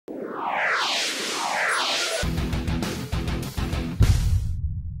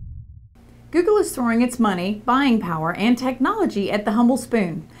Google is throwing its money, buying power, and technology at the humble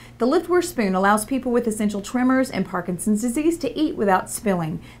spoon. The Liftware spoon allows people with essential tremors and Parkinson's disease to eat without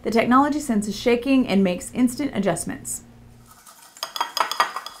spilling. The technology senses shaking and makes instant adjustments.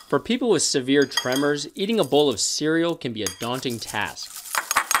 For people with severe tremors, eating a bowl of cereal can be a daunting task.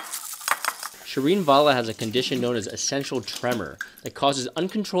 Shireen Vala has a condition known as essential tremor that causes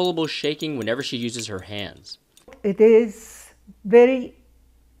uncontrollable shaking whenever she uses her hands. It is very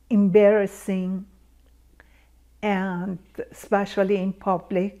embarrassing, and especially in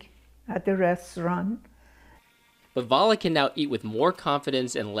public, at the restaurant. But Vala can now eat with more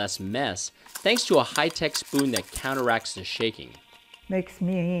confidence and less mess thanks to a high-tech spoon that counteracts the shaking. Makes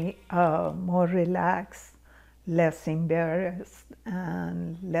me more relaxed, less embarrassed,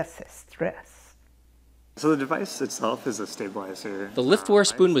 and less stressed. So the device itself is a stabilizer. The Liftware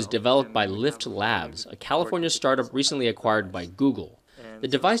spoon was developed by Lift Labs, a California startup recently acquired by Google. The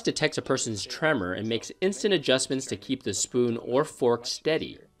device detects a person's tremor and makes instant adjustments to keep the spoon or fork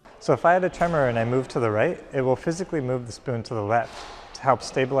steady. So if I had a tremor and I move to the right, it will physically move the spoon to the left to help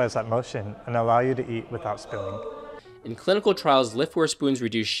stabilize that motion and allow you to eat without spilling. In clinical trials, Liftware spoons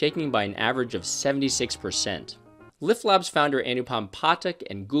reduce shaking by an average of 76%. Lift Labs founder Anupam Pathak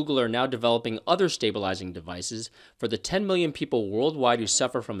and Google are now developing other stabilizing devices for the 10 million people worldwide who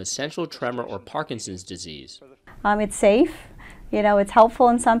suffer from essential tremor or Parkinson's disease. It's safe, it's helpful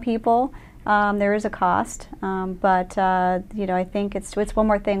in some people. There is a cost, but I think it's one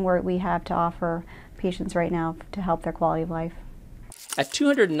more thing we have to offer patients right now to help their quality of life. At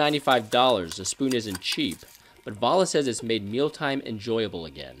 $295, the spoon isn't cheap, but Vala says it's made mealtime enjoyable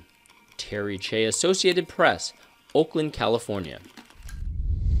again. Terry Che, Associated Press, Oakland, California.